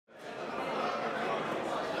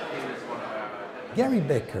Gary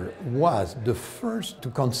Becker was the first to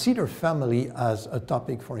consider family as a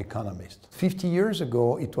topic for economists. 50 years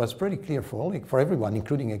ago, it was pretty clear for everyone,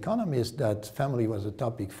 including economists, that family was a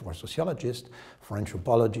topic for sociologists, for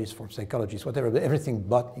anthropologists, for psychologists, whatever, everything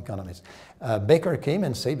but economists. Becker came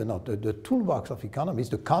and said, no, the toolbox of economists,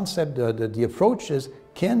 the concept, the approaches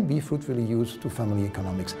can be fruitfully used to family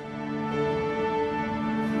economics.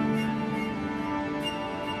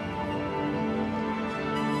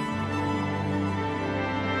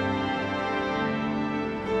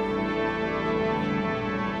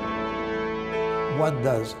 What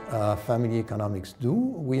does family economics do?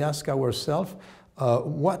 We ask ourselves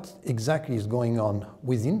what exactly is going on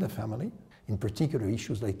within the family, in particular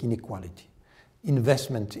issues like inequality,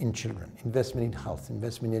 investment in children, investment in health,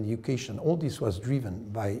 investment in education. All this was driven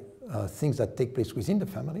by things that take place within the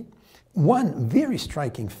family. One very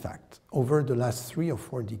striking fact over the last 3 or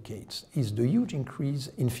 4 decades is the huge increase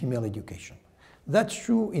in female education. That's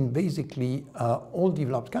true in basically all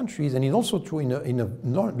developed countries, and it's also true in a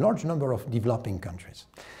large number of developing countries.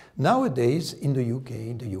 Nowadays, in the UK,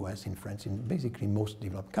 in the US, in France, in basically most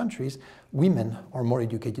developed countries, women are more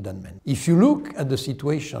educated than men. If you look at the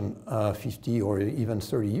situation 50 or even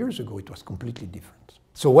 30 years ago, it was completely different.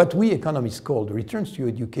 So what we economists call the returns to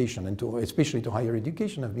education, and especially to higher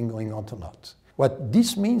education, have been going on a lot. What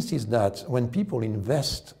this means is that when people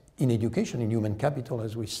invest in education, in human capital,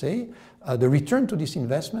 as we say, the return to this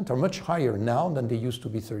investment are much higher now than they used to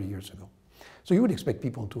be 30 years ago. So you would expect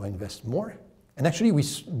people to invest more. And actually, we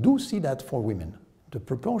do see that for women. The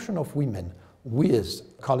proportion of women with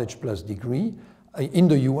college plus degree in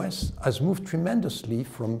the US has moved tremendously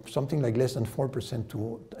from something like less than 4%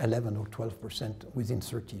 to 11 or 12% within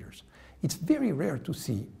 30 years. It's very rare to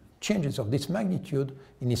see changes of this magnitude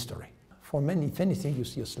in history. For many, if anything, you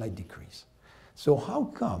see a slight decrease. So how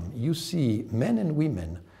come you see men and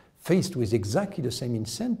women faced with exactly the same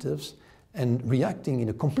incentives and reacting in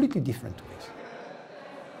a completely different ways?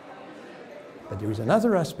 But there is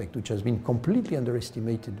another aspect which has been completely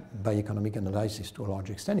underestimated by economic analysis to a large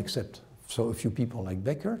extent, except so a few people like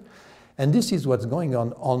Becker, and this is what's going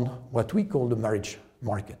on what we call the marriage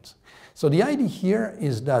market. So the idea here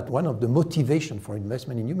is that one of the motivation for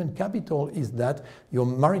investment in human capital is that your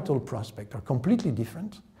marital prospects are completely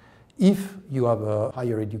different if you have a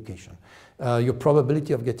higher education, your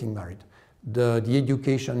probability of getting married, the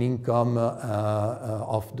education income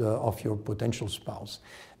of your potential spouse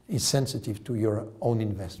is sensitive to your own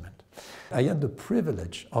investment. I had the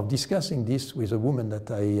privilege of discussing this with a woman that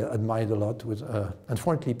I admired a lot, who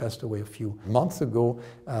unfortunately passed away a few months ago.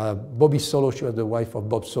 Bobby Solow, she was the wife of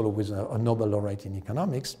Bob Solow, who was a Nobel laureate in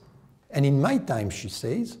economics. And in my time, she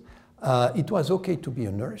says, it was okay to be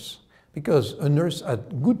a nurse, because a nurse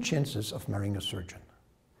had good chances of marrying a surgeon.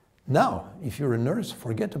 Now, if you're a nurse,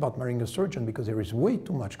 forget about marrying a surgeon, because there is way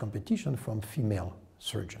too much competition from female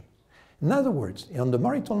surgeons. In other words, on the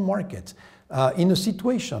marital market, in a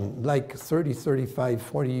situation like 30, 35,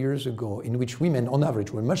 40 years ago, in which women on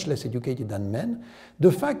average were much less educated than men,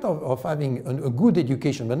 the fact of having a good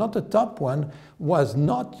education, but not a top one, was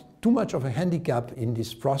not too much of a handicap in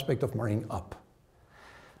this prospect of marrying up.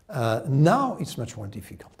 Now it's much more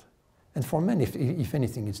difficult. And for men, if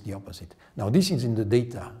anything, it's the opposite. Now, this is in the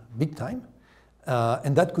data big time,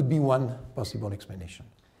 and that could be one possible explanation.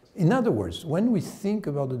 In other words, when we think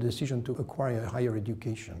about the decision to acquire a higher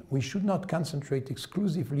education, we should not concentrate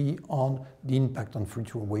exclusively on the impact on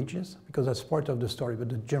future wages, because that's part of the story, but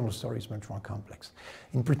the general story is much more complex.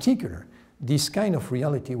 In particular, this kind of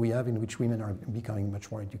reality we have in which women are becoming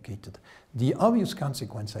much more educated. The obvious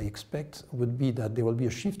consequence, I expect, would be that there will be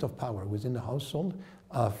a shift of power within the household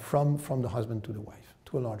from the husband to the wife,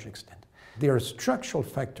 to a large extent. There are structural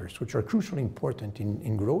factors which are crucially important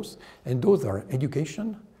in growth, and those are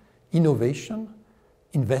education, innovation,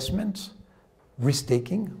 investment,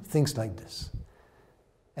 risk-taking, things like this.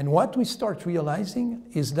 And what we start realizing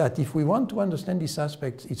is that if we want to understand this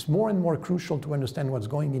aspect, it's more and more crucial to understand what's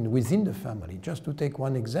going on within the family. Just to take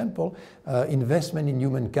one example, investment in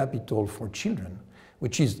human capital for children,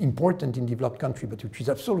 which is important in developed countries, but which is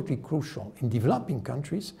absolutely crucial in developing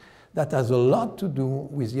countries, that has a lot to do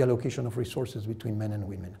with the allocation of resources between men and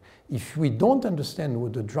women. If we don't understand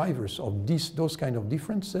what the drivers of those kind of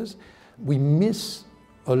differences, we miss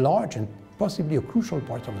a large and possibly a crucial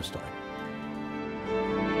part of the story.